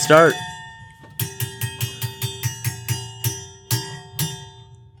start.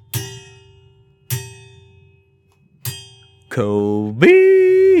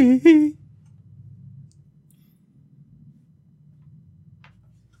 Kobe.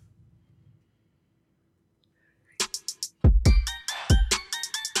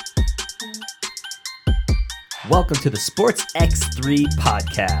 Welcome to the Sports X3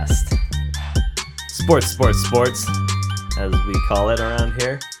 podcast. Sports, as we call it around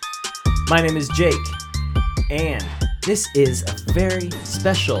here. My name is Jake, and this is a very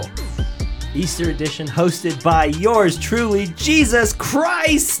special Easter edition hosted by yours truly, Jesus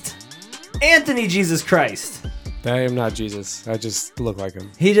Christ! Anthony Jesus Christ. I am not Jesus. I just look like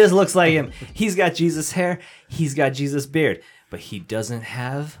him. He just looks like him. He's got Jesus hair. He's got Jesus beard. But he doesn't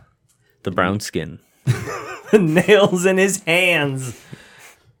have the brown skin. nails in his hands.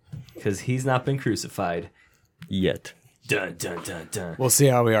 Because he's not been crucified. Yet. Dun, dun, dun, dun. We'll see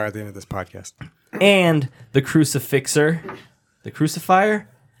how we are at the end of this podcast. And the crucifixer. The crucifier?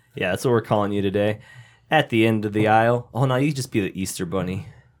 Yeah, that's what we're calling you today. At the end of the aisle. Oh, no, you just be the Easter bunny.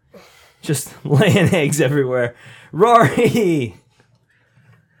 Just laying eggs everywhere. Rory!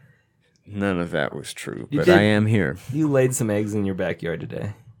 None of that was true, You but did- I am here. You laid some eggs in your backyard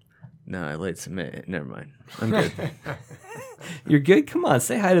today. No, I laid some. Never mind. I'm good. You're good? Come on,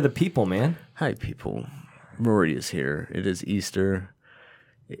 say hi to the people, man. Hi, people. Rory is here. It is Easter.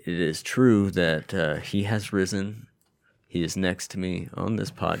 It is true that he has risen. He is next to me on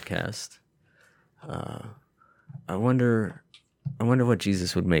this podcast. I wonder what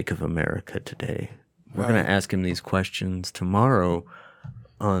Jesus would make of America today. We're going to ask him these questions tomorrow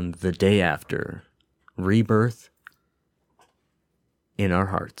on the day after rebirth in our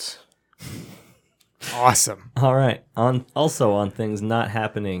hearts. Awesome. All right. Also on things not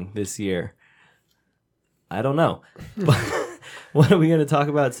happening this year. I don't know. But what are we going to talk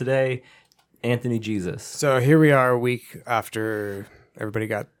about today? Anthony Jesus. So here we are a week after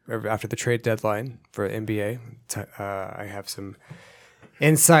after the trade deadline for NBA. I have some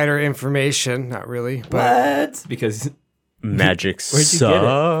insider information. Not really, but What? Because Magic Where'd you get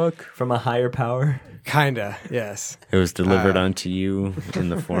it? suck. from a higher power. kinda, yes. It was delivered onto you in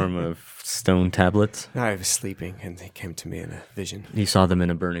the form of stone tablets. I was sleeping and they came to me in a vision. You saw them in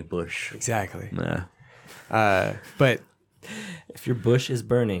a burning bush. Exactly. Yeah. But If your bush is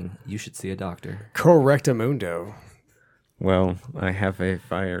burning, you should see a doctor. correctamundo. Well, I have a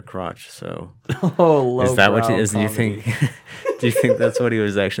fire crotch, so Oh, low is that what brow it is? Do you comedy. think? Do you think that's what he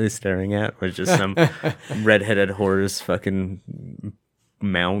was actually staring at? Was just some redheaded whore's fucking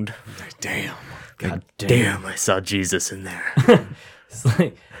mound? Damn. God Damn, I saw Jesus in there. It's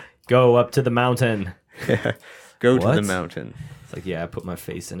like, go up to the mountain. Go to the What? mountain. It's like, yeah, I put my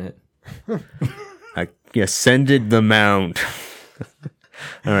face in it. I ascended the mount.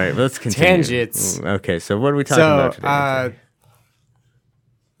 All right, let's continue. Tangents. Okay, so what are we talking about today?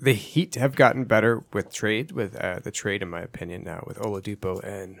 The Heat have gotten better with the trade, in my opinion, now with Oladipo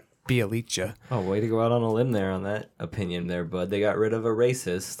and Bialica. Oh, way to go out on a limb there on that opinion there, bud. They got rid of a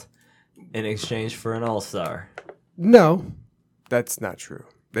racist in exchange for an all-star. No, that's not true.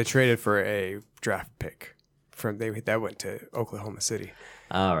 They traded for a draft pick that went to Oklahoma City.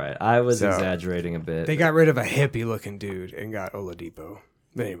 All right, I was So, exaggerating a bit. They got rid of a hippie-looking dude and got Oladipo.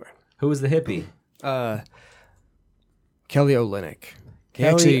 But anyway, Who was the hippie? Kelly Olynyk.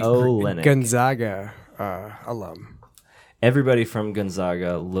 Kelly Olynyk. Gonzaga alum. Everybody from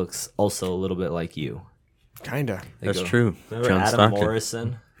Gonzaga looks also a little bit like you. Kinda. They That's go- true. Remember John Adam Stockton.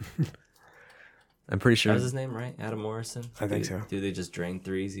 Morrison? I'm pretty That sure. was his name, right? Adam Morrison? I think so. Dude, they just drained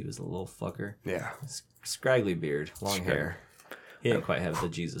threes. He was a little fucker. Yeah. Scraggly beard, long hair. He didn't quite have the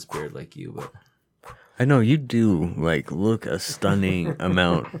Jesus beard like you, but I know you do look a stunning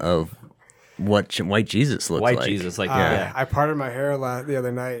amount of what white Jesus looks white like. Jesus, like yeah. I parted my hair the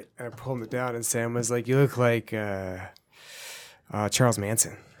other night and I pulled it down, and Sam was like, "You look like Charles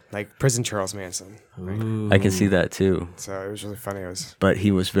Manson, like prison Charles Manson." I can see that too. So it was really funny. But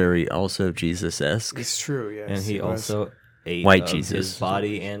he was very also Jesus-esque. It's true, yes. And he was. also ate White of Jesus. his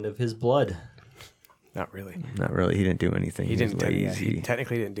body and of his blood. Not really. Not really. He didn't do anything. He didn't. was lazy. He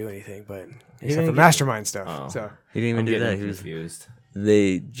technically didn't do anything, but except didn't for get- mastermind stuff. Oh. So He didn't even I'm do getting that. He was. confused.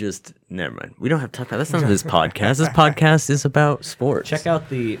 They just never mind. We don't have to talk about. That's not this podcast. This podcast is about sports. Check out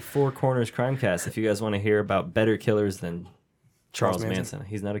the Four Corners Crimecast if you guys want to hear about better killers than Charles Manson.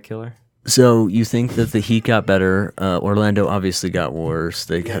 He's not a killer. So you think that the Heat got better? Orlando obviously got worse.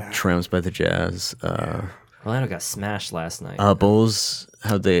 They got trounced by the Jazz. Orlando got smashed last night. Bulls.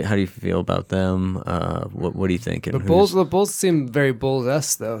 How do you feel about them? What do you think? the Bulls seem very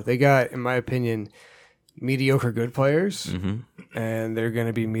Bulls-esque, though. They got, in my opinion, mediocre good players, Mm-hmm. and they're going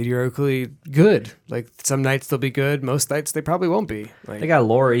to be mediocrely good. Like some nights they'll be good, most nights they probably won't be. Like, They got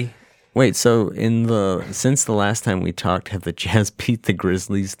Lori. Wait, so since the last time we talked, have the Jazz beat the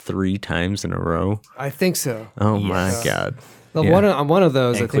Grizzlies 3 times in a row? I think so. Oh my God! Well, Yeah. on one of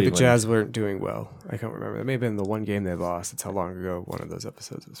those, And I think the Cleveland. Jazz weren't doing well. I can't remember. It may have been the one game they lost. That's how long ago one of those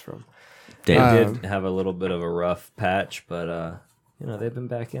episodes was from. They Damn. did have a little bit of a rough patch, but they've been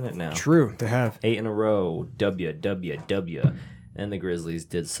back in it now. True, they have. 8 in a row. W. And the Grizzlies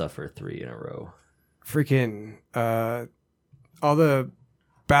did suffer 3 in a row. Freaking all the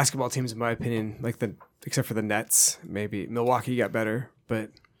basketball teams, in my opinion, except for the Nets, maybe Milwaukee got better, but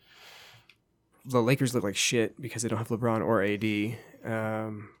the Lakers look like shit because they don't have LeBron or AD.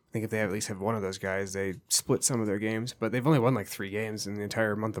 I think if they at least have one of those guys, they split some of their games, but they've only won like 3 games in the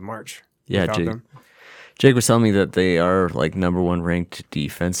entire month of March. Yeah, without them. Jake was telling me that they are like number 1 ranked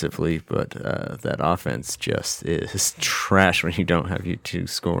defensively, but that offense just is trash when you don't have your 2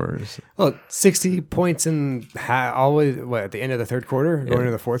 scorers. Well, 60 points in at the end of the third quarter, going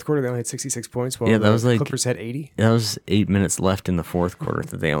into the fourth quarter, they only had 66 points. While Yeah, that the was like- Clippers had 80. That was 8 minutes left in the fourth quarter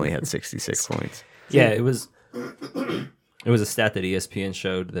that they only had 66 points. Yeah, it was a stat that ESPN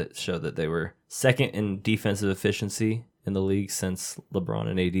showed that they were second in defensive efficiency in the league since LeBron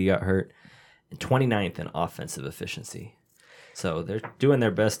and AD got hurt, and 29th in offensive efficiency. So they're doing their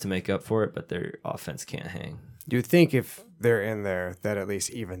best to make up for it, but their offense can't hang. You'd think if they're in there, that at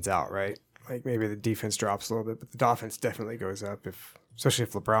least evens out, right? Like maybe the defense drops a little bit, but the offense definitely goes up, especially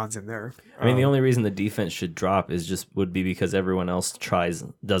if LeBron's in there. I mean, the only reason the defense should drop would be because everyone else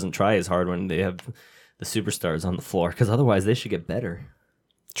doesn't try as hard when they have the superstars on the floor, because otherwise they should get better.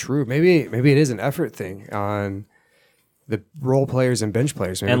 True. Maybe it is an effort thing on the role players and bench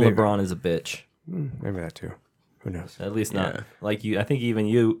players. Maybe And LeBron is a bitch. Maybe that too. Who knows? At least not Yeah. like you. I think even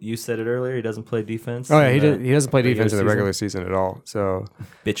you said it earlier. He doesn't play defense. Oh yeah, in he doesn't play regular defense in the season. regular season at all. So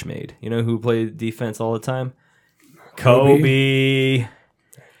Bitch made. You know who played defense all the time? Kobe. Kobe.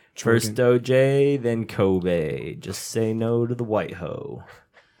 First OJ, then Kobe. Just say no to the white hoe.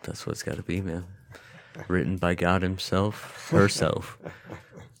 That's what it's got to be, man. Written by God himself, herself.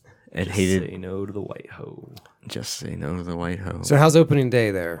 And Just hated. say no to the white hoe. Just say no to the white hoe. So how's opening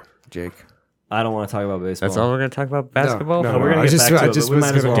day there, Jake? I don't want to talk about baseball. That's all we're going to talk about basketball? No, Oh, we're I gonna get just- back to I it, just but we was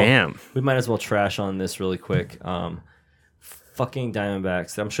might as gonna- well. Damn. We might as well trash on this really quick. Fucking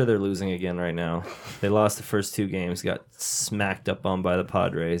Diamondbacks. I'm sure they're losing again right now. They lost the first 2 games, got smacked up on by the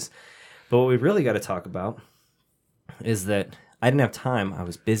Padres. But what we really got to talk about is that I didn't have time. I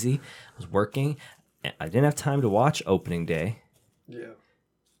was busy. I was working. I didn't have time to watch opening day. Yeah.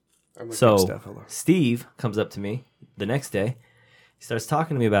 I'm So Steve comes up to me the next day. He starts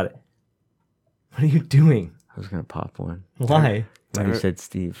talking to me about it. What are you doing? I was going to pop one. Why? When you said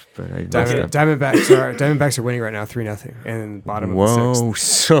Steve, but I Diamondbacks are winning right now, 3-0, and bottom of the Whoa,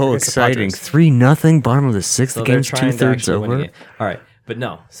 sixth. so Against the exciting. Padres. 3-0, bottom of the 6th, So they're game's trying to 2/3 actually win a over. game. All right, but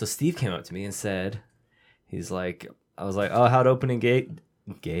no. So Steve came up to me and said, he's like, I was like, oh, how'd opening day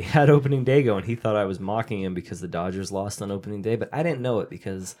go? And he thought I was mocking him because the Dodgers lost on opening day, but I didn't know it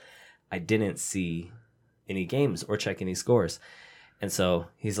because I didn't see any games or check any scores. And so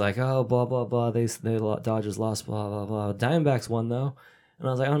he's like, oh, blah, blah, blah. Dodgers lost, blah, blah, blah. Diamondbacks won, though. And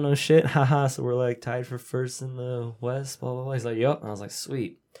I was like, oh, no shit. Haha. So we're like tied for first in the West, blah, blah, blah. He's like, yep. And I was like,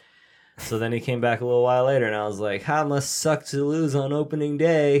 sweet. So then he came back a little while later, and I was like, how must suck to lose on opening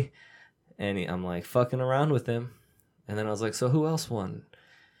day? And I'm like fucking around with him. And then I was like, so who else won?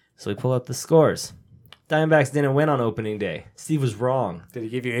 So we pull up the scores. Diamondbacks didn't win on opening day. Steve was wrong. Did he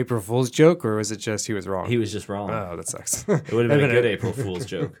give you April Fool's joke, or was it just he was wrong? He was just wrong. Oh, that sucks. It would have been a good April Fool's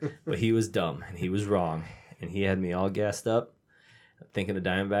joke. But he was dumb, and he was wrong. And he had me all gassed up, thinking the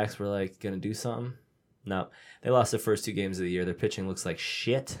Diamondbacks were like going to do something. No, they lost their first 2 games of the year. Their pitching looks like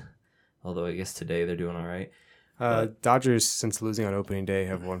shit. Although I guess today they're doing all right. Dodgers, since losing on opening day,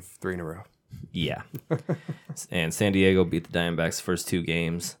 have won 3 in a row. Yeah. And San Diego beat the Diamondbacks first 2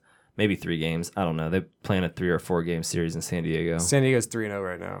 games. Maybe 3 games. I don't know. They're playing a 3 or 4 game series in San Diego. San Diego's 3-0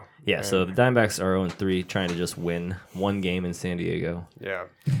 right now. Yeah, so the Diamondbacks are 0-3, trying to just win 1 game in San Diego. Yeah.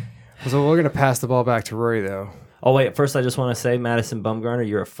 So we're going to pass the ball back to Rory, though. Oh, wait. First, I just want to say, Madison Bumgarner,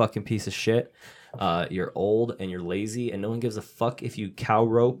 you're a fucking piece of shit. You're old and you're lazy, and no one gives a fuck if you cow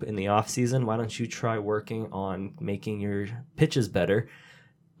rope in the offseason. Why don't you try working on making your pitches better?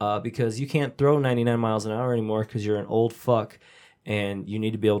 Because you can't throw 99 miles an hour anymore because you're an old fuck, and you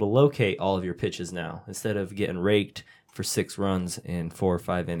need to be able to locate all of your pitches now instead of getting raked for 6 runs in 4 or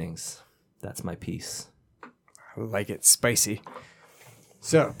 5 innings. That's my piece. I like it. Spicy.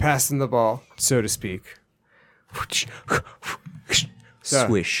 So, passing the ball, so to speak. So,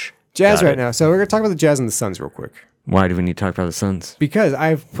 Swish. Jazz Got right it. now. So we're going to talk about the Jazz and the Suns real quick. Why do we need to talk about the Suns? Because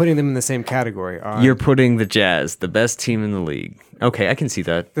I'm putting them in the same category. You're putting the Jazz, the best team in the league. Okay, I can see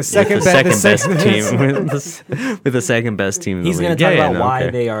that. The second With best- best the team second- with the second best team in the He's league. going to talk about why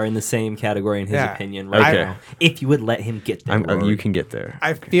okay. they are in the same category in his Yeah. opinion right Okay. now. If you would let him get there. You Rory. can get there.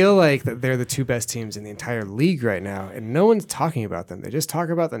 I feel like that they're the two best teams in the entire league right now, and no one's talking about them. They just talk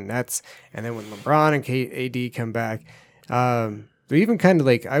about the Nets, and then when LeBron and AD come back, they're even kind of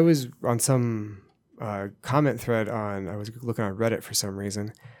like, I was on some comment thread I was looking on Reddit for some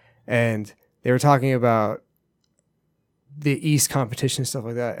reason, and they were talking about the East competition and stuff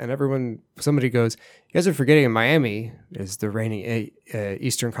like that, and somebody goes, you guys are forgetting Miami is the reigning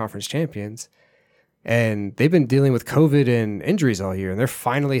Eastern Conference champions. And they've been dealing with COVID and injuries all year, and they're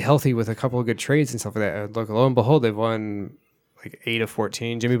finally healthy with a couple of good trades and stuff like that. And look, lo and behold, they've won like 8 of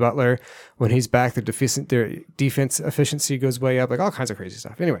 14. Jimmy Butler, when he's back, their defense efficiency goes way up, like all kinds of crazy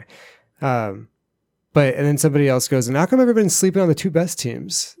stuff. Anyway, and then somebody else goes, and how come everybody's sleeping on the two best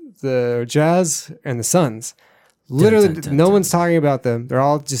teams, the Jazz and the Suns? Literally, no one's talking about them. They're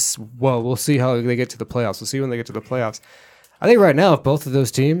all just, well, we'll see how they get to the playoffs. We'll see when they get to the playoffs. I think right now, if both of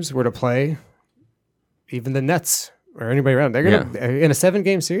those teams were to play, even the Nets or anybody around, they're gonna in a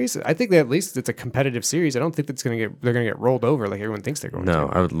 7-game series. I think that at least it's a competitive series. I don't think they're gonna get rolled over like everyone thinks they're going to. No,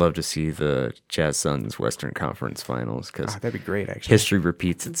 I would love to see the Jazz Suns Western Conference Finals because That'd be great. Actually, history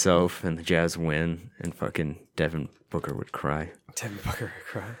repeats itself and the Jazz win and fucking Devin Booker would cry. Devin Booker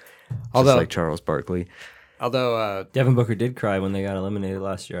cry. Just like Charles Barkley. Although Devin Booker did cry when they got eliminated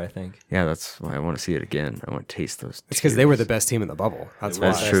last year, I think. Yeah, that's why I want to see it again. I want to taste those. it's because they were the best team in the bubble. That's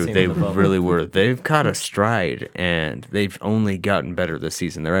why. That's true. team They in the bubble. really were. They've caught a stride, and they've only gotten better this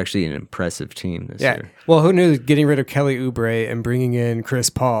season. They're actually an impressive team this Yeah. year. Well, who knew that getting rid of Kelly Oubre and bringing in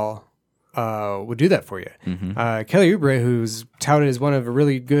Chris Paul would do that for you? Kelly Oubre, who's touted as one of a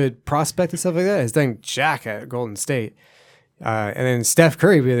really good prospect and stuff like that, has done jack at Golden State. And then Steph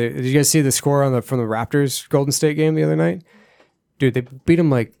Curry. Did you guys see the score from the Raptors Golden State game the other night? Dude, they beat him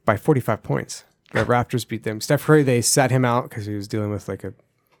like by 45 points. The Raptors beat them. Steph Curry, they sat him out because he was dealing with like a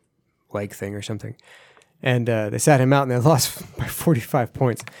leg thing or something. And they sat him out and they lost by 45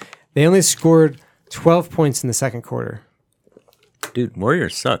 points. They only scored 12 points in the second quarter. Dude,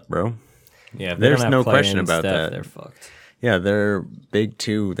 Warriors suck, bro. Yeah, if they There's don't have no Clay question and about Steph, that. They're fucked. Yeah, they're big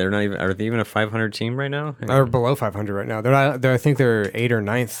too. They're not even. Are they even a 500 team right now? They're below 500 right now. They're not. I think they're 8th or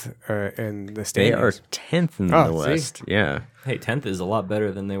 9th in the They standings. are 10th in Oh, the see? West. Yeah, Hey, 10th is a lot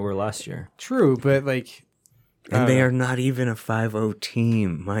better than they were last year. True, but like, and they are not even a 5-0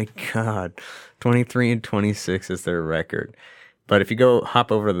 team. My God, 23 and 26 is their record. But if you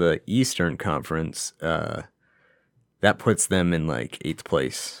hop over to the Eastern Conference, that puts them in like 8th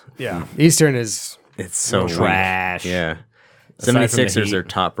place. yeah, Eastern is It's so weak. Trash. Yeah. Aside from the 76ers Heat. are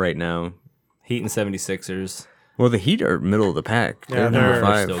top right now. Heat and 76ers. Well, the Heat are middle of the pack. Yeah, They're they're- number They're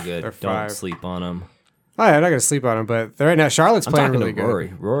 5. still good. They're Don't 5. sleep on them. I'm not gonna sleep on them, but right now Charlotte's I'm playing talking really to good.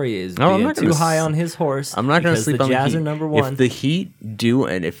 Rory. Rory is No, I'm being not gonna too high s- on his horse. I'm not going to because sleep the on Jazz the Heat. are number one. If the Heat do,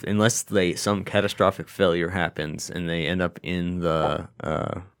 and unless some catastrophic failure happens and they end up in the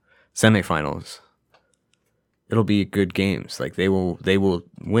semifinals, it'll be good games. Like they will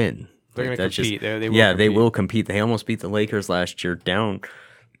win. They're Like, gonna that's compete. They will they compete. will compete. They almost beat the Lakers last year down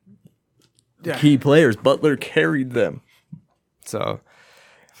Yeah. key players. Butler carried them. So,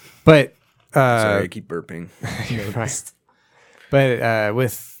 but Sorry, I keep burping. you're right. But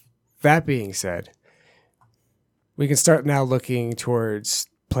with that being said, we can start now looking towards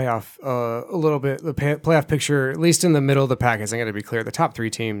playoff a little bit. The playoff picture, at least in the middle of the pack, isn't going to be clear. The top 3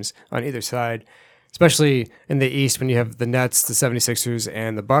 teams on either side, especially in the East, when you have the Nets, the 76ers,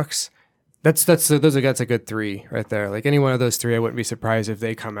 and the Bucks. That's a good 3 right there. Like any one of those 3, I wouldn't be surprised if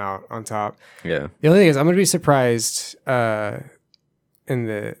they come out on top. Yeah. The only thing is, I'm going to be surprised in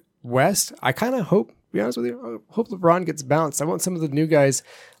the West. I kind of hope, to be honest with you, I hope LeBron gets bounced. I want some of the new guys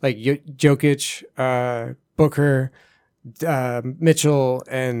like Jokic, Booker, Mitchell,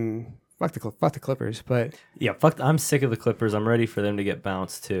 and fuck the Clippers. But Yeah, I'm sick of the Clippers. I'm ready for them to get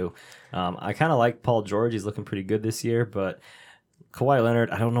bounced too. I kind of like Paul George. He's looking pretty good this year, but Kawhi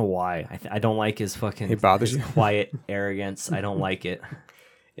Leonard, I don't know why. I don't like his fucking He bothers his you? quiet arrogance. I don't like it.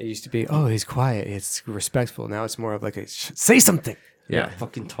 it used to be, oh, he's quiet, it's respectful. Now it's more of like say something. Yeah.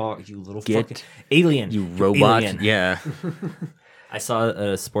 Fucking talk, you little Get- fucking alien. You robot. Alien. Yeah. I saw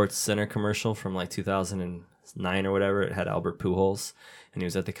a Sports Center commercial from like 2009 or whatever. It had Albert Pujols, and he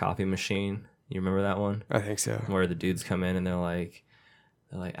was at the copy machine. You remember that one? I think so. Where the dudes come in and they're like,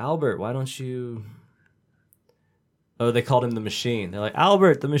 Albert, why don't you? Oh, they called him the machine. They're like,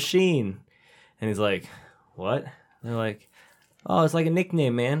 Albert, the machine, and he's like, what? They're like, Oh, it's like a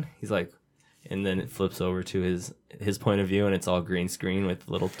nickname, man. He's like, and then it flips over to his point of view, and it's all green screen with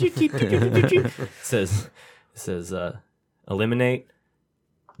little. It says eliminate,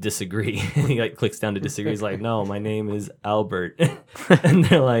 disagree. And he like clicks down to disagree. He's like, no, my name is Albert. And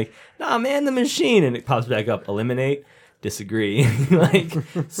they're like, nah, man, the machine. And it pops back up, eliminate, disagree. Like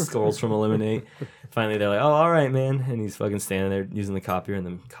scrolls from eliminate. Finally, they're like, oh, all right, man. And he's fucking standing there using the copier, and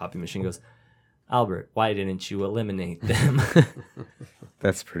the copy machine goes, Albert, why didn't you eliminate them?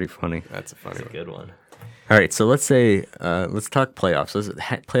 That's pretty funny. That's a funny That's a good one. All right, so let's talk playoffs.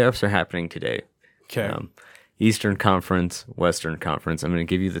 Playoffs are happening today. Okay. Eastern Conference, Western Conference. I'm going to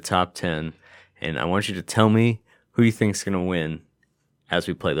give you the top 10, and I want you to tell me who you think's going to win as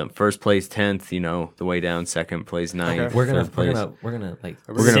we play them. First place 10th, the way down. Second place 9th. Okay. We're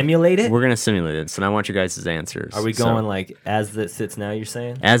gonna simulate it. We're gonna simulate it. So now I want you guys' answers. Are we going like as it sits now? You're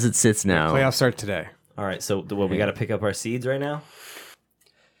saying as it sits now? Playoffs start today. All right. So we got to pick up our seeds right now.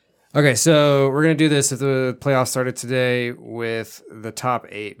 Okay, so we're going to do this if the playoffs started today with the top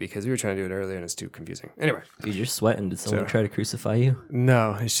 8 because we were trying to do it earlier and it's too confusing. Anyway. Dude, you're sweating. Did someone try to crucify you?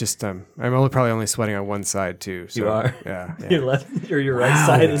 No, it's just I'm probably only sweating on one side too. So, You are? Yeah. Your left or your right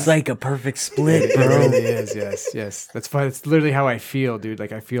side It's is like a perfect split, It bro. really is, yes. That's fine. It's literally how I feel, dude.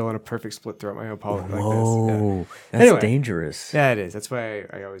 Like I feel on a perfect split throughout my whole body like this. Whoa, that's Anyway. dangerous. Yeah, it is. That's why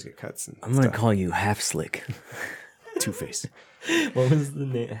I always get cuts and I'm gonna call you half slick. Two-Face. what was the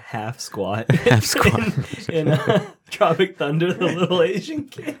name? Half squat. Half squat. in Tropic Thunder, the little Asian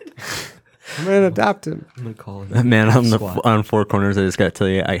kid. I'm going to adopt him. I'm gonna call him. Man, Squat. on Four Corners, I just got to tell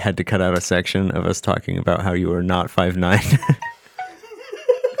you, I had to cut out a section of us talking about how you were not 5'9".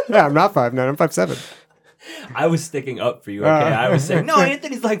 Yeah, I'm not 5'9". I'm 5'7". I was sticking up for you. Okay, I was saying no.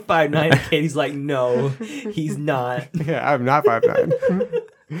 Anthony's like 5'9". Kid, he's like no, he's not. Yeah, I'm not 5'9".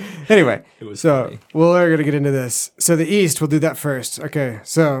 Anyway, It was so funny. we're going to get into this. So the East, we'll do that first. Okay,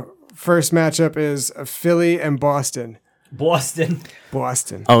 so first matchup is Philly and Boston. Boston.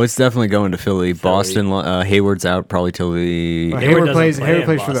 Oh, it's definitely going to Philly. Boston, Hayward's out probably till the. Well, Hayward Hayward doesn't play in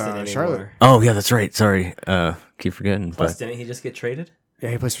plays for Boston the anymore. Charlotte. Oh yeah, that's right. Sorry, keep forgetting. Plus, But didn't he just get traded? Yeah,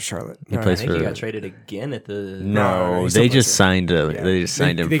 he plays for Charlotte. He No, plays I think he for- got traded again at the. no, he still they plays just it. signed Yeah. They just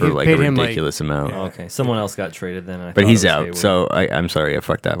signed him They for like a paid him, like- ridiculous amount. Oh, okay, someone else got traded then. But he's out, so I'm sorry, I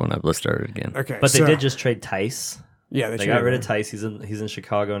fucked that one up. Let's start it again. Okay, But so, they did just trade Tice. Yeah, They got rid of Tice. He's in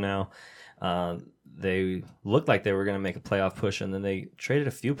Chicago now. They looked like they were going to make a playoff push, and then they traded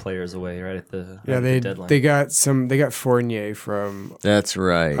a few players away right at the Yeah, right at the deadline. they got Fournier from That's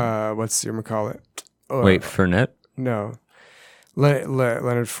right. what's your call it? Oh, Wait, Fournette? no,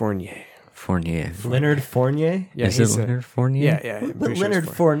 Leonard Fournier. Fournier. Leonard Fournier. Yeah, Is it he's Leonard Fournier? yeah. I'm But pretty sure Leonard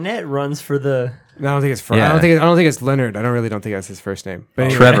it's Fournier. Fournette runs for the. No, I don't think it's Yeah. I don't think it's Leonard. I don't think that's his first name. But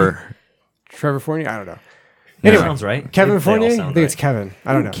anyway, Trevor. Fournier. I don't know. That Anyway, sounds right. Kevin They all Fournier. I sound think it's right. Kevin.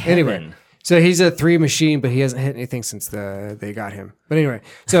 I don't know. Kevin. Anyway, so he's a 3 machine, but he hasn't hit anything since they got him. But anyway,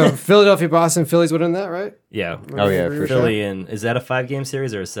 so Philadelphia, Boston, Philly's winning that, right? Yeah. Oh, yeah, for sure. Philly and is that a 5-game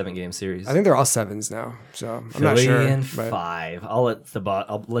series or a 7-game series? I think they're all 7s now. So I'm Philly not sure. and but 5. I'll let the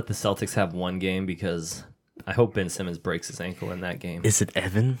Celtics have 1 game because I hope Ben Simmons breaks his ankle in that game. Is it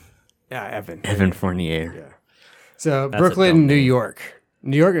Evan? yeah, Evan. Evan Fournier. Yeah. So That's a Brooklyn, dumb New name. York.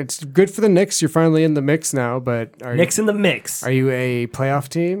 New York, it's good for the Knicks. You're finally in the mix now, but Knicks in the mix. are you a playoff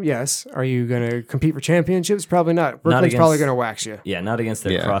team? Yes. Are you going to compete for championships? Probably not. Brooklyn's against- probably going to wax you. Yeah, not against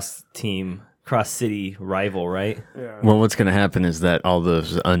their Yeah. cross-city rival, right? Yeah. Well, what's going to happen is that all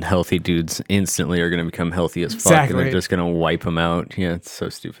those unhealthy dudes instantly are going to become healthy as fuck, and Exactly. they're just going to wipe them out. Yeah, it's so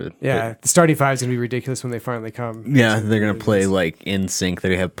stupid. Yeah, the starting five is going to be ridiculous when they finally come. But, yeah, they're going to play like in sync.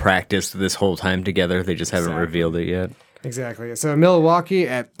 They have practiced this whole time together. They just haven't Exactly. revealed it yet. Exactly. So Milwaukee,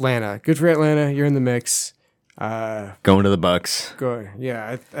 Atlanta. Good for Atlanta. You're in the mix. Going to the Bucks. Go. Yeah,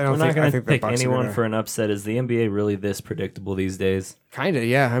 I We're don't not think I going to think the pick Bucks anyone are for an upset. Is the NBA really this predictable these days? kind of.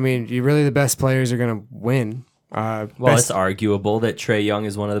 Yeah, I mean, you really the best players are going to win. Well, Best- it's arguable that Trae Young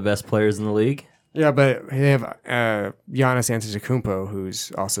is one of the best players in the league. Yeah, but they have Giannis Antetokounmpo,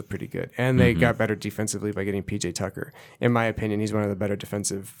 who's also pretty good, and they got better defensively by getting PJ Tucker. In my opinion, he's one of the better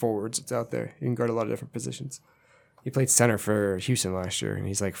defensive forwards that's out there. He can guard a lot of different positions. He played center for Houston last year, and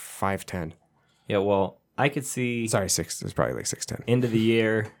he's like 5'10". Yeah, well, I could see Sorry, 6. It's probably like 6'10". end of the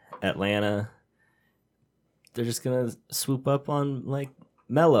year, Atlanta, they're just going to swoop up on like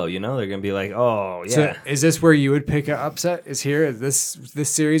Melo, you know? They're going to be like, oh, yeah. So is this where you would pick an upset? Is here this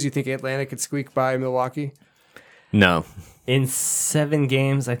series? You think Atlanta could squeak by Milwaukee? No. In 7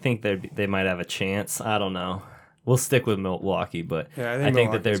 games, I think they might have a chance. I don't know. We'll stick with Milwaukee, but Yeah, I I think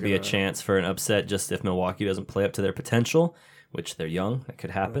think that there'd Milwaukee's be a gonna- chance for an upset just if Milwaukee doesn't play up to their potential, which they're young. That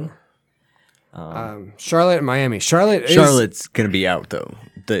could happen. Charlotte and Miami. Charlotte's going to be out, though.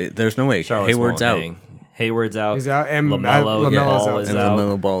 There's no way. Charlotte's Hayward's won't out. hang. Hayward's out. He's out, and LaMelo LaMelo's Ball out. is And out.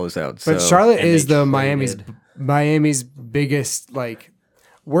 LaMelo Ball is out. But so. Charlotte And is they the traded. Miami's biggest, like,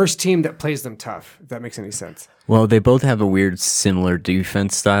 worst team that plays them tough, if that makes any sense. Well, they both have a weird similar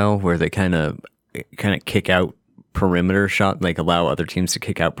defense style where they kind of kick out perimeter shot, like allow other teams to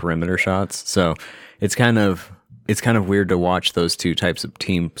kick out perimeter shots. So it's kind of weird to watch those two types of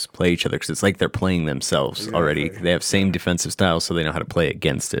teams play each other because it's like they're playing themselves already. They have same defensive styles, so they know how to play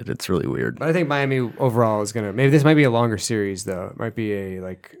against it. It's really weird. But I think Miami overall is maybe this might be a longer series though. It might be a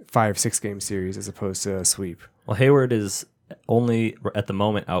like 5-6 game series as opposed to a sweep. Well, Hayward is only at the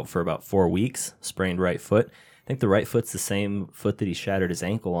moment out for about 4 weeks, sprained right foot. I think the right foot's the same foot that he shattered his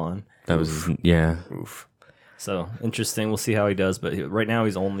ankle on. That was yeah. Oof. So interesting. We'll see how he does. But right now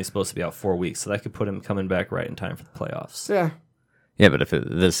he's only supposed to be out 4 weeks, so that could put him coming back right in time for the playoffs. Yeah. Yeah, but if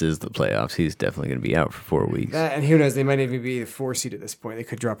this is the playoffs, he's definitely going to be out for 4 weeks. And who knows? They might even be the 4 seed at this point. They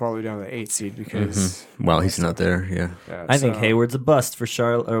could drop all the way down to the 8 seed because. Well, he's not there. Yeah. I think Hayward's a bust for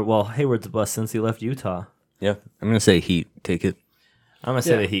Charlotte. Hayward's a bust since he left Utah. Yeah. I'm going to say Heat. Take it. I'm gonna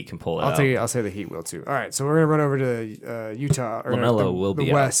say the Heat can pull it out. I'll say the Heat will too. All right, so we're gonna run over to Utah. Or LaMelo will be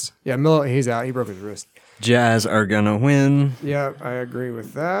the West. Yeah, Melo, he's out. He broke his wrist. Jazz are going to win. Yeah, I agree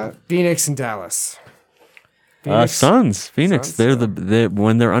with that. Phoenix and Dallas. Suns. Phoenix. Suns, They're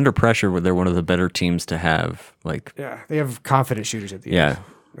when they're under pressure, they're one of the better teams to have. Like Yeah, they have confident shooters at the yeah. end.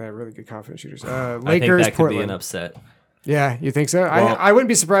 They have really good confident shooters. I think Lakers, that could Portland. be an upset. Yeah, you think so? Well- I wouldn't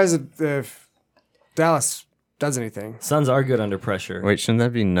be surprised if Dallas does anything. Suns are good under pressure. Wait, shouldn't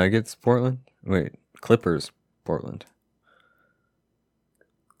that be Nuggets, Portland? Wait, Clippers, Portland.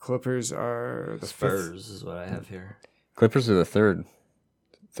 Clippers are the Spurs is what I have here. Clippers are the third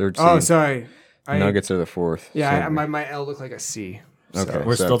seed. Oh, sorry. Nuggets are the fourth. Yeah, So- my L looked like a C. So. Okay.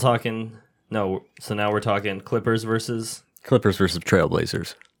 We're So- still talking. No, so now we're talking Clippers versus. Clippers versus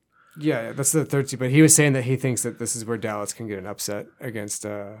Trailblazers. Yeah, that's the third seed. But he was saying that he thinks that this is where Dallas can get an upset against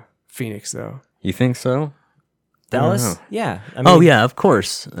Phoenix, though. You think so? Dallas? know. Yeah. I mean, Yeah, of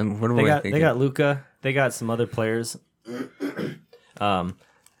course. And what am I they thinking? got Luka. They got some other players.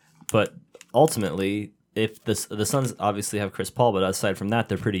 But ultimately, if the Suns obviously have Chris Paul, but aside from that,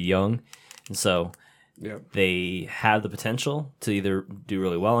 they're pretty young, and so they have the potential to either do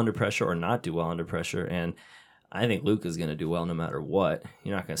really well under pressure or not do well under pressure. And I think Luka's going to do well no matter what.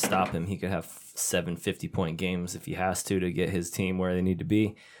 You're not going to stop him. He could have 7 50-point games if he has to get his team where they need to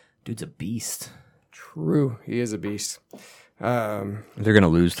be. Dude's a beast. True, he is a beast. They're going to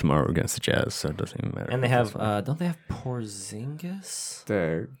lose tomorrow against the Jazz, so it doesn't even matter. And they have, don't they have Porzingis?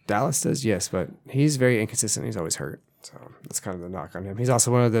 The Dallas does, yes, but he's very inconsistent. He's always hurt, so that's kind of the knock on him. He's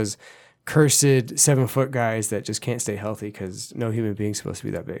also one of those cursed 7-foot guys that just can't stay healthy because no human being's supposed to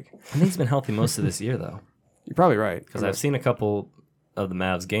be that big. I think he's been healthy most of this year, though. You're probably right. Because I've seen a couple of the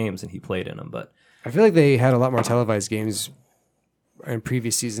Mavs games and he played in them, but I feel like they had a lot more televised games in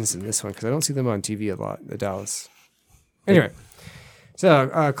previous seasons than this one because I don't see them on TV a lot, the Dallas. Anyway,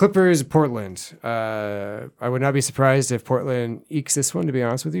 so Clippers, Portland. I would not be surprised if Portland ekes this one, to be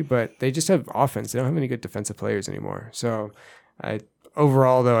honest with you, but they just have offense. They don't have any good defensive players anymore. So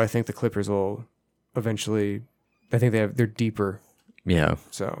overall, though, I think the Clippers will eventually, I think they're deeper. Yeah.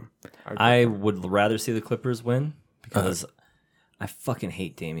 So I would rather see the Clippers win because I fucking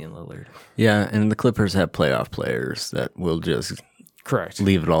hate Damian Lillard. Yeah, and the Clippers have playoff players that will just correct.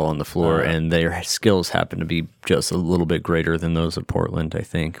 leave it all on the floor, and their skills happen to be just a little bit greater than those of Portland, I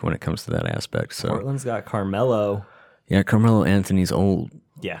think, when it comes to that aspect. So Portland's got Carmelo. yeah, Carmelo Anthony's old.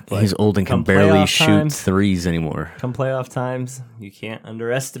 Yeah. He's old and can come barely playoff shoot times- threes anymore. Come playoff times, you can't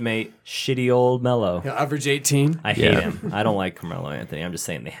underestimate shitty old Melo. He'll average 18. I hate Yeah. him. I don't like Carmelo Anthony. I'm just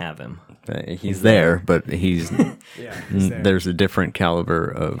saying they have him. He's there, but he's Yeah, he's there. there's a different caliber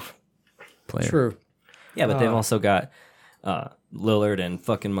of player. True. Yeah, but they've also got Lillard and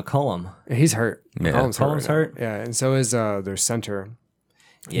fucking McCollum. He's hurt. Yeah. McCollum's McCollum's right hurt? now. Yeah, and so is their center.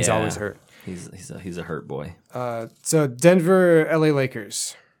 He's Yeah. always hurt. He's a hurt boy. So Denver, LA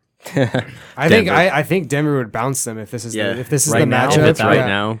Lakers. I think Denver would bounce them if this is Yeah. the Right the now, matchup. if it's right yeah.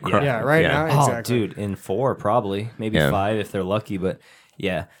 now. Yeah, right now. Oh, Exactly. dude, in 4 probably, maybe Yeah. 5 if they're lucky. But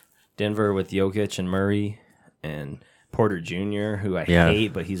yeah, Denver with Jokic and Murray and Porter Jr., who I Yeah.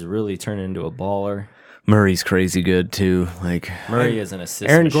 hate, but he's really turning into a baller. Murray's crazy good too. Like Murray is an assist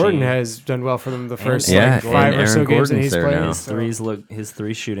Aaron machine. Gordon has done well for them the first Yeah, like, and 5 or so Aaron games that Gordon's he's there played. now. So. His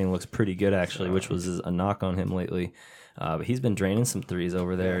three shooting looks pretty good actually, which was a knock on him lately. But he's been draining some threes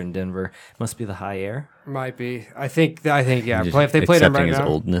over there in Denver. Must be the high air, Might be. I think yeah. just If they played him accepting right his now.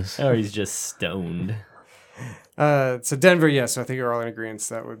 oldness. or he's just stoned. So Denver, yes. I think we're all in agreement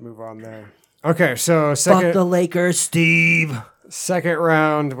that would move on there. Okay, so Fuck the Lakers, Steve. second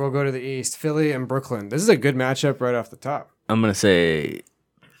round, we'll go to the East. Philly and Brooklyn. This is a good matchup right off the top. I'm going to say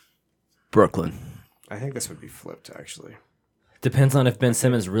Brooklyn. I think this would be flipped, actually. Depends on if Ben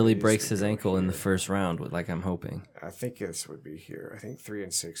Simmons really breaks his ankle in the first round, like I'm hoping. I think this would be here. I think 3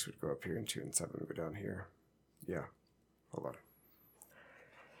 and 6 would go up here, and 2 and 7 would go down here. Yeah. Hold on.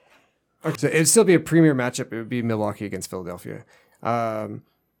 Okay, so it'd still be a premier matchup. It would be Milwaukee against Philadelphia. I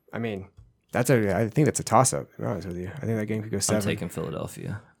mean, I think that's a toss-up, to be honest with you. I think that game could go 7. I'm taking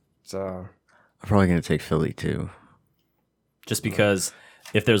Philadelphia. So I'm probably going to take Philly, too. Just because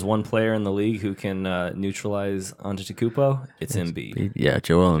if there's one player in the league who can neutralize Antetokounmpo, it's Embiid. Yeah,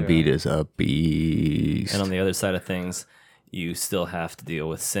 Joel Embiid is a beast. And on the other side of things, you still have to deal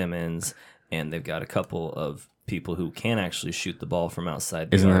with Simmons, and they've got a couple of people who can actually shoot the ball from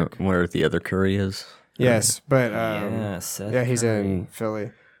outside the Isn't arc. that where the other Curry is? yes, but Seth he's Curry. in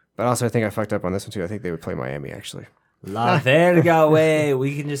Philly. But also, I think I fucked up on this one too. I think they would play Miami actually. La verga way.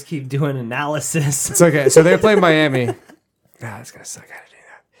 We can just keep doing analysis. It's okay. So they would play Miami. It's gonna suck. How to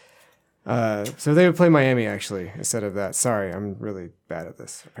do that? So they would play Miami actually instead of that. Sorry, I'm really bad at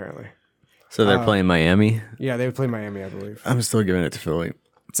this. Apparently. So they're playing Miami? Yeah, they would play Miami, I believe. I'm still giving it to Philly.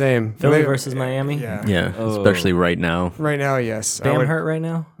 Same. Philly versus Miami? Yeah. Yeah, Oh. especially right now. Right now, yes. Bam hurt right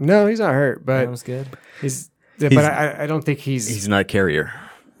now? No, he's not hurt, but That was good. but I don't think He's not a carrier.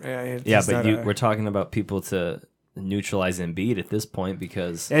 Yeah, but we're talking about people to neutralize Embiid at this point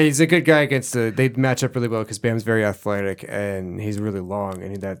because yeah, he's a good guy against they match up really well because Bam's very athletic and he's really long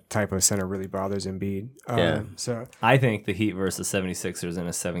and that type of center really bothers Embiid. Yeah. So I think the Heat versus 76ers in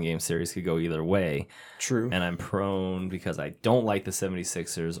a 7-game series could go either way. true. And I'm prone because I don't like the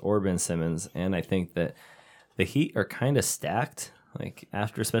 76ers or Ben Simmons, and I think that the Heat are kind of stacked,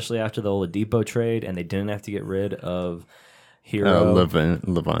 especially after the Oladipo trade, and they didn't have to get rid of Hero.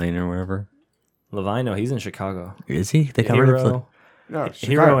 Levine or whatever. Levine, no, he's in Chicago. Is he? They got rid of Hero, No,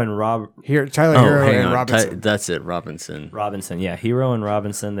 Hero and Rob Tyler Hero hang and on. Robinson. That's it, Robinson. Robinson. Yeah, Hero and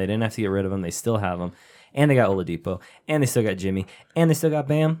Robinson. They didn't have to get rid of him. They still have him. And they got Oladipo. And they still got Jimmy. And they still got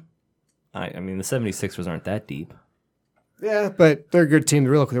Bam. I mean, the 76ers aren't that deep. Yeah, but they're a good team.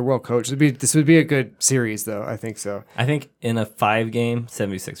 They're well coached. This would be a good series, though. I think so. I think in a 5-game,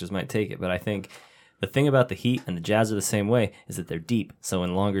 76ers might take it. But I think the thing about the Heat and the Jazz are the same way is that they're deep. So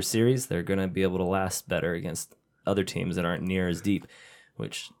in longer series, they're going to be able to last better against other teams that aren't near as deep,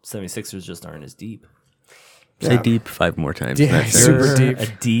 which 76ers just aren't as deep. Say deep 5 more times. Yeah, That's it. super deep. A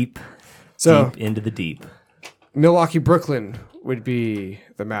deep into the deep. Milwaukee Brooklyn would be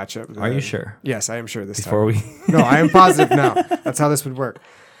the matchup. Are you sure? Yes, I am sure this Before time. we No, I am positive now. That's how this would work.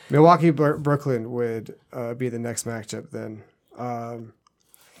 Milwaukee Brooklyn would be the next matchup then.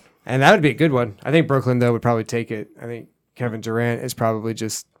 And that would be a good one. I think Brooklyn, though, would probably take it. I think Kevin Durant is probably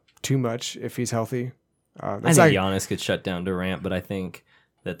just too much if he's healthy. I think Giannis could shut down Durant, but I think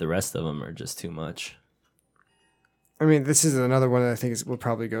that the rest of them are just too much. I mean, this is another one that I think will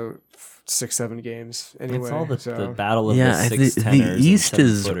probably go 6-7 games anyway. It's all the so. battle of Yeah, the the 6'10"ers East and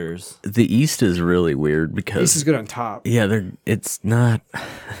is 7-footers. the East is really weird because East is good on top. yeah, it's not.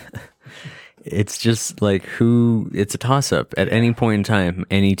 It's just like it's a toss up. At any point in time,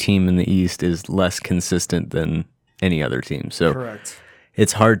 any team in the East is less consistent than any other team. So Correct.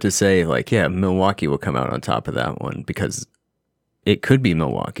 it's hard to say, Milwaukee will come out on top of that one because it could be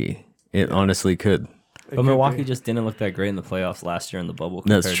Milwaukee. It honestly could. But Milwaukee just didn't look that great in the playoffs last year in the bubble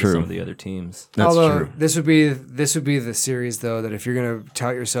compared That's to true. some of the other teams. That's Although true. this would be the series though that if you're gonna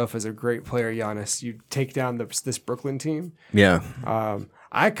tout yourself as a great player, Giannis, you take down this Brooklyn team. Yeah.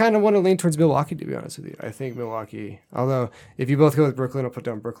 I kind of want to lean towards Milwaukee, to be honest with you. I think Milwaukee. Although if you both go with Brooklyn, I'll put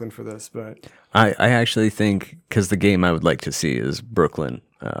down Brooklyn for this. But I actually think because the game I would like to see is Brooklyn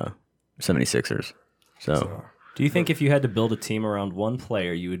 76ers. So Do you think if you had to build a team around one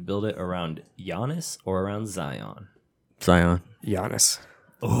player, you would build it around Giannis or around Zion? Zion. Giannis.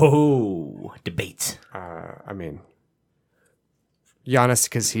 Oh, debate. I mean, Giannis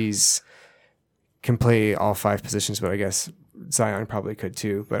because he's can play all 5 positions, but I guess Zion probably could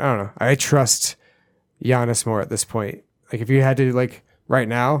too. But I don't know. I trust Giannis more at this point. Like if you had to right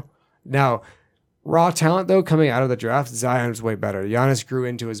now, raw talent though coming out of the draft, Zion's way better. Giannis grew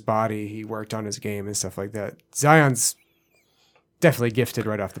into his body. He worked on his game and stuff like that. Zion's definitely gifted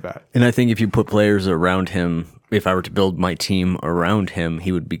right off the bat. And I think if you put players around him, if I were to build my team around him,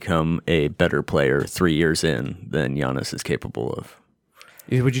 he would become a better player 3 years in than Giannis is capable of.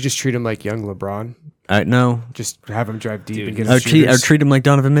 Would you just treat him like young LeBron? No. Just have him drive deep Dude, and get I his would shooters? treat him like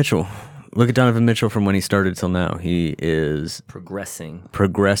Donovan Mitchell. Look at Donovan Mitchell from when he started till now. He is Progressing.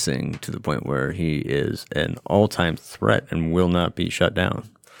 progressing to the point where he is an all-time threat and will not be shut down.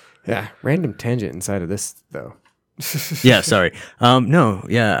 Yeah, random tangent inside of this though. Yeah, sorry. No,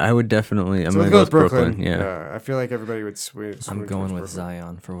 yeah, I would definitely. I'm So gonna let's go go with with Brooklyn. Brooklyn. Yeah, I feel like everybody would I'm going with Brooklyn.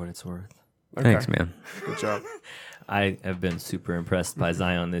 Zion for what it's worth. Okay. thanks, man. Good job. I have been super impressed by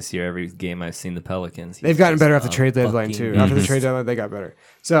Zion this year. Every game I've seen the Pelicans, They've gotten better after the trade deadline too. After the trade deadline, they got better.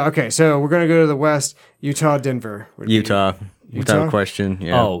 So we're gonna go to the West. Utah, Denver. would be- Utah, without Utah? a question.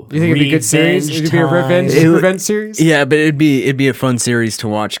 Yeah. Oh, You think it'd be a good series? It'd be a revenge series. Yeah, but it'd be a fun series to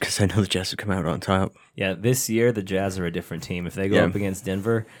watch because I know the Jazz would come out on top. Yeah, this year the Jazz are a different team. If they go Yeah. up against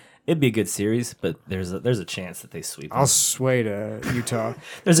Denver, it'd be a good series, but there's a chance that they sweep them. I'll sway to Utah.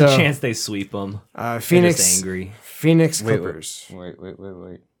 There's So, a chance they sweep them. They're Phoenix, just angry. Phoenix Wait, Clippers.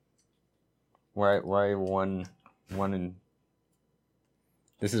 Wait. Why one and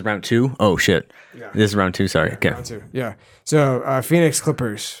this is round 2? Oh shit. Yeah. This is round 2, sorry. Okay. Round 2. Yeah. So Phoenix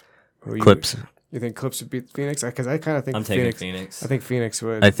Clippers. Clips. You think Clips would beat Phoenix? Because I kind of think I'm taking Phoenix. Phoenix. I think Phoenix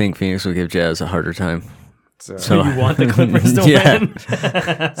would. I think Phoenix will give Jazz a harder time. So, So- You want the Clippers to Yeah.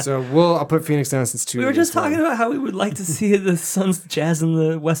 win? I'll put Phoenix down since 2. We were just talking about how we would like to see the Suns Jazz in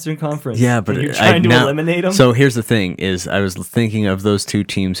the Western Conference. Yeah, but and you're trying to eliminate them. So here's the thing: is I was thinking of those two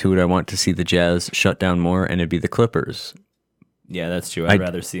teams who would I want to see the Jazz shut down more, and it'd be the Clippers. Yeah, that's true. I'd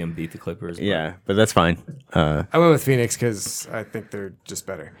rather see them beat the Clippers. But Yeah, but that's fine. I went with Phoenix because I think they're just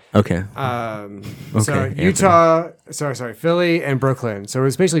better. Okay. So Anthony. Utah, sorry, Philly and Brooklyn. So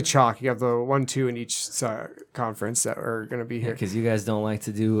it's basically chalk. You have the 1-2 in each conference that are going to be here. because you guys don't like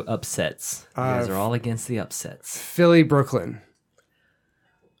to do upsets. You guys are all against the upsets. Philly, Brooklyn.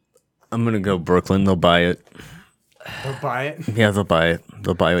 I'm gonna go Brooklyn. They'll buy it. They'll buy it. Yeah, they'll buy it.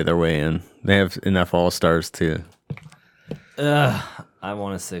 They'll buy their way in. They have enough all stars to. I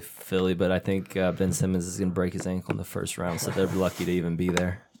want to say Philly, but I think Ben Simmons is going to break his ankle in the first round, so they're lucky to even be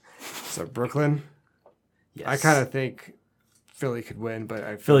there. So Brooklyn. Yes. I kind of think Philly could win,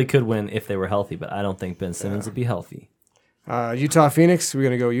 but Philly could win if they were healthy, but I don't think Ben Simmons would be healthy. Utah, Phoenix. We're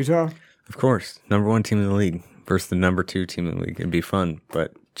gonna go Utah. Of course, number 1 team in the league versus the number 2 team in the league. It'd be fun,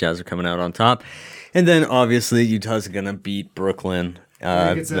 but Jazz are coming out on top, and then obviously Utah's gonna beat Brooklyn. I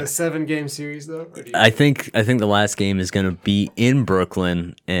think it's a 7-game series though. I think the last game is going to be in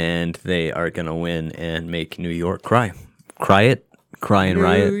Brooklyn, and they are going to win and make New York cry and riot.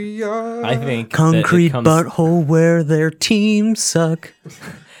 I think Concrete that butthole where their teams suck.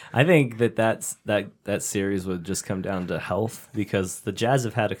 I think that series would just come down to health, because the Jazz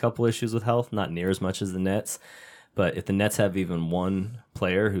have had a couple issues with health, not near as much as the Nets. But if the Nets have even one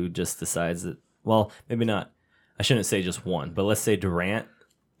player who just decides that, well, maybe not. I shouldn't say just one, but let's say Durant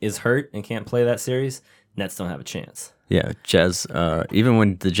is hurt and can't play that series, Nets don't have a chance. Yeah, Jazz. Even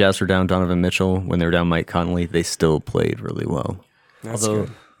when the Jazz were down Donovan Mitchell, when they were down Mike Conley, they still played really well. That's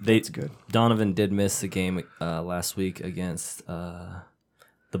good. Donovan did miss a game last week against the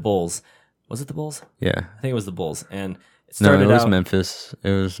Bulls. Was it the Bulls? Yeah. I think it was the Bulls. And it No, started it was out, Memphis. It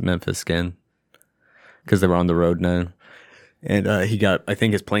was Memphis again because they were on the road now. And I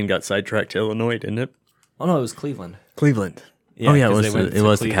think his plane got sidetracked to Illinois, didn't it? Oh no, it was Cleveland. Cleveland. Yeah, Oh yeah, it 'cause was they went it to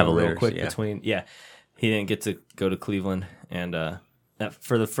was the Cleveland real Cavaliers. quick Yeah. He didn't get to go to Cleveland, and that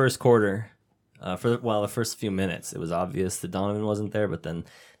for the first quarter, the first few minutes, it was obvious that Donovan wasn't there, but then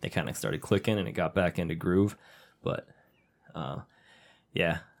they kind of started clicking and it got back into groove. But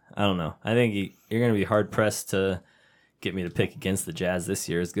yeah, I don't know. I think you're going to be hard pressed to get me to pick against the Jazz this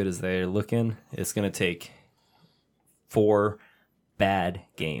year. As good as they're looking, it's going to take 4 bad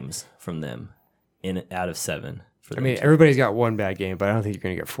games from them out of 7. I mean, everybody's got one bad game, but I don't think you're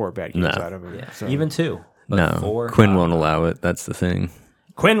going to get 4 bad games No. out of them. Yeah, So. even 2. But No, 4, Quinn won't allow it. That's the thing.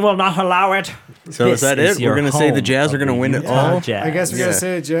 Quinn will not allow it. So is that it? We're gonna say the Jazz are gonna win it all? Jazz. I guess we're going Yeah. to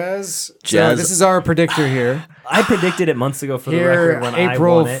say Jazz. Jazz. So this is our predictor here. I predicted it months ago for the Here, record when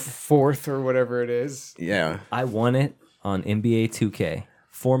April I won it. 4th or whatever it is. Yeah. I won it on NBA 2K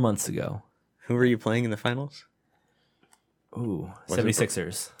 4 months ago. Who were you playing in the finals? Ooh, Was it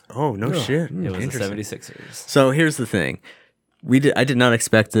 76ers. Oh no shit. It was the Interesting. 76ers. So here's the thing. I did not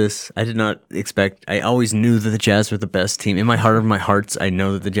expect this. I always knew that the Jazz were the best team. In my heart of my hearts, I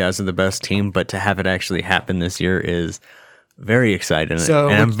know that the Jazz are the best team, but to have it actually happen this year is very exciting. So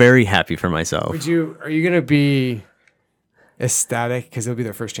and I'm very happy for myself. Are you going to be ecstatic because it'll be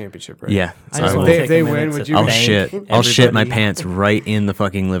their first championship, right? Yeah. I So just I wanna will. They- take they a win, minute would to you- I'll thank shit. I'll shit my everybody. pants right in the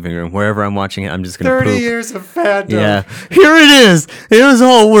fucking living room. Wherever I'm watching it, I'm just gonna 30 poop. years of fandom. Yeah. Here it is. It was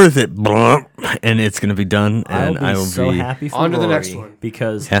all worth it. Blah. And it's gonna be done. And I will be so happy for On to the Rory, next one.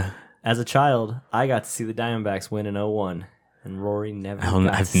 because Yeah. as a child, I got to see the Diamondbacks win in 01, and Rory never.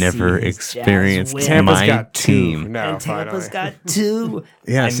 I've never experienced Tampa's my got 2 team. now, And Tampa's finally. got 2.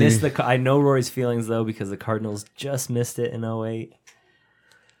 Yeah, I see. missed I know Rory's feelings though, because the Cardinals just missed it in 08.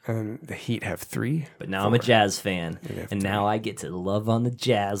 And the Heat have 3. But now I'm a Jazz fan, and now I get to love on the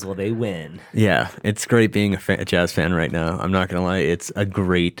Jazz while they win. Yeah, it's great being a Jazz fan right now. I'm not going to lie. It's a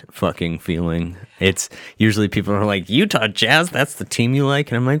great fucking feeling. It's usually people are like, Utah Jazz, that's the team you like?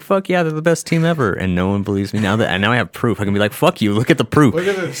 And I'm like, fuck yeah, they're the best team ever. And no one believes me now. Now I have proof. I can be like, fuck you, look at the proof. Look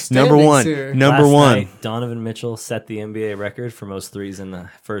at the Number one. Number Last one. night, Donovan Mitchell set the NBA record for most threes in the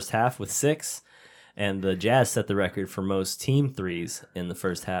first half with 6. And the Jazz set the record for most team threes in the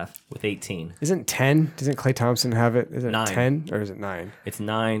first half with 18. Isn't 10? Doesn't Klay Thompson have it? Is it 9. 10 or is it 9? It's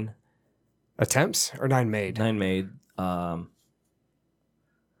 9 Attempts or 9 made? 9 made.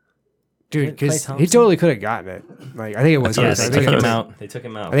 Dude, because Klay he totally could have gotten it. Like I think it was. Yeah, I they think took it was- him out. They took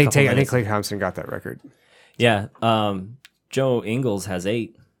him out. I think Klay Thompson got that record. Yeah. Joe Ingles has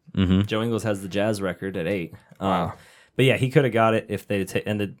 8. Mm-hmm. Joe Ingles has the Jazz record at 8. Wow. But yeah, he could have got it if they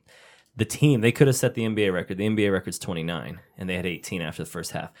and the team, they could have set the NBA record. The NBA record's 29, and they had 18 after the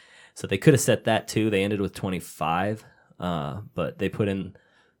first half. So they could have set that too. They ended with 25, but they put in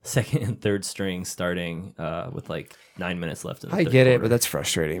second and third string starting with like 9 minutes left in the I third get it, quarter. but that's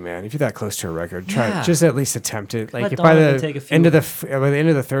frustrating, man. If you're that close to a record, try Yeah. just at least attempt it. Like Let if by Donovan the take a few- end of by the end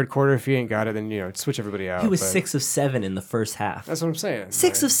of the third quarter, if you ain't got it, then switch everybody out. He was but 6 of 7 in the first half. That's what I'm saying.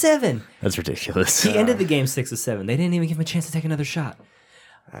 6 of 7. That's ridiculous. He ended the game 6 of 7. They didn't even give him a chance to take another shot.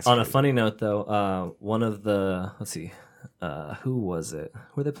 That's On a crazy. funny note, though, one of the who was it? Who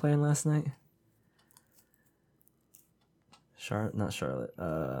were they playing last night? Not Charlotte.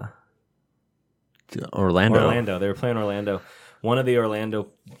 Orlando. They were playing Orlando. One of the Orlando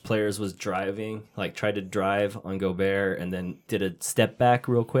players was driving, tried to drive on Gobert, and then did a step back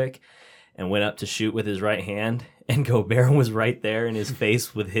real quick, and went up to shoot with his right hand. And Gobert was right there in his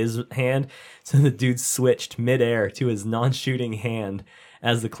face with his hand. So the dude switched midair to his non-shooting hand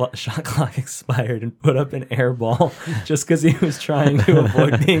as the shot clock expired and put up an air ball just because he was trying to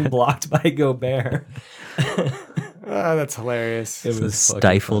avoid being blocked by Gobert. That's hilarious. It was fucking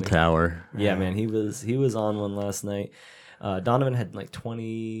Stifle funny. Tower. Yeah, man, he was on one last night. Donovan had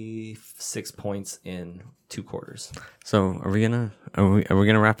 26 points in 2 quarters. So are we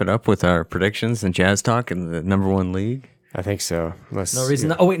gonna wrap it up with our predictions and Jazz talk in the number 1 league? I think so. Unless, No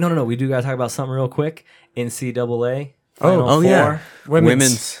reason. Oh wait, no. We do gotta talk about something real quick. NCAA. Oh, Final yeah. Four.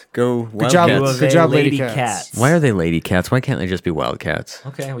 Women's go Good job, Wildcats. U of Good A job, Lady Lady Cats. Cats. Why are they Lady Cats? Why can't they just be Wildcats?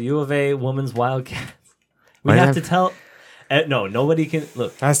 Okay, well, U of A women's Wildcats. We Why have have- to tell. No, nobody can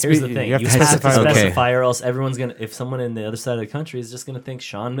look. Has to Here's be- the thing: you have you to have to specify. Okay. specify, or else everyone's gonna. If someone in the other side of the country is just gonna think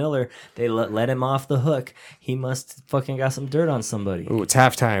Sean Miller, they let him off the hook. He must fucking got some dirt on somebody. Ooh, it's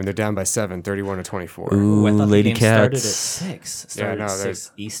halftime. They're down by 7, 31-24. Ooh, I thought Lady the game started at Cats. 6. Yeah, Started no, at there's-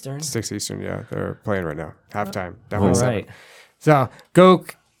 6 Eastern. 6 Eastern, yeah. They're playing right now. Halftime. Down All by 7. right. So go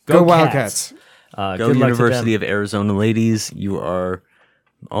Go Wildcats. Cats. Go Good luck to University them. of Arizona ladies. You are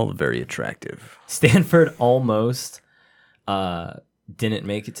all very attractive. Stanford almost didn't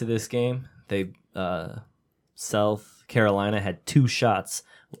make it to this game. They South Carolina had 2 shots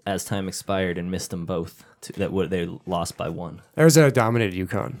as time expired and missed them both. They lost by 1. Arizona dominated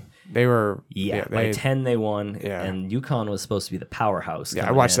UConn. They were By 10 they won, Yeah. and UConn was supposed to be the powerhouse. Yeah, I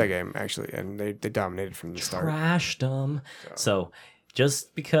coming watched in. that game actually, and they dominated from the start. Trashed them. So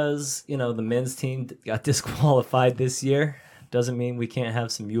just because the men's team got disqualified this year doesn't mean we can't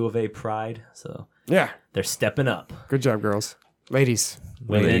have some U of A pride. So Yeah, they're stepping up. good job, girls, ladies,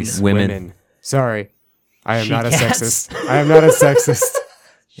 Women. Ladies. Women. Sorry, I am not a She-cats. sexist. I am not a sexist.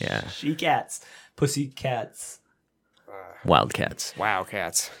 Yeah. She cats, pussy cats. Wildcats. Wow,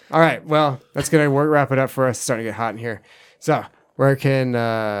 cats. All right, well, that's gonna wrap it up for us. It's starting to get hot in here. So where can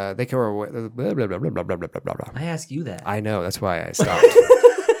they can? Blah, blah, blah, blah, blah, blah, blah, blah, blah. I ask you that. I know. That's why I stopped.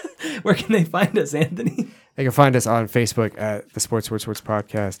 Where can they find us, Anthony? They can find us on Facebook at the Sports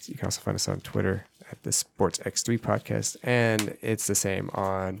Podcast. You can also find us on Twitter at the Sports X3 Podcast, and it's the same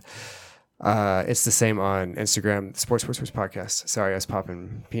on Instagram, the Sports Podcast. Sorry, I was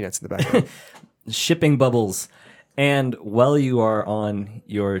popping peanuts in the background. Shipping bubbles. And while you are on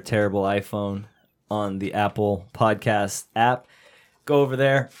your terrible iPhone on the Apple Podcast app, go over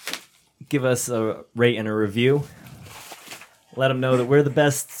there, give us a rate and a review. Let them know that we're the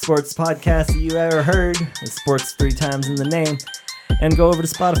best sports podcast that you ever heard. With sports 3 times in the name. And go over to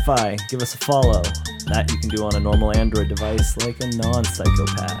Spotify. Give us a follow. That you can do on a normal Android device like a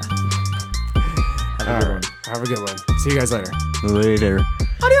non-psychopath. Have a All good right, one. have a good one. See you guys later. Later.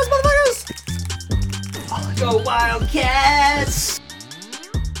 Adios, motherfuckers! Go Wildcats!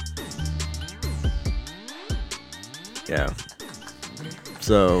 Yeah.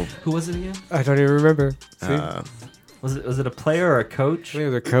 So, Who was it again? I don't even remember. See? Was it a player or a coach? Maybe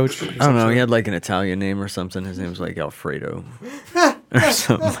the coach. I don't know. He had like an Italian name or something. His name was like Alfredo. or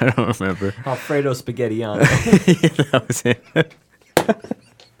something. I don't remember. Alfredo Spaghettiano. That was it.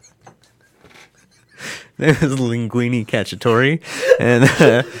 There was Linguini Cacciatore, and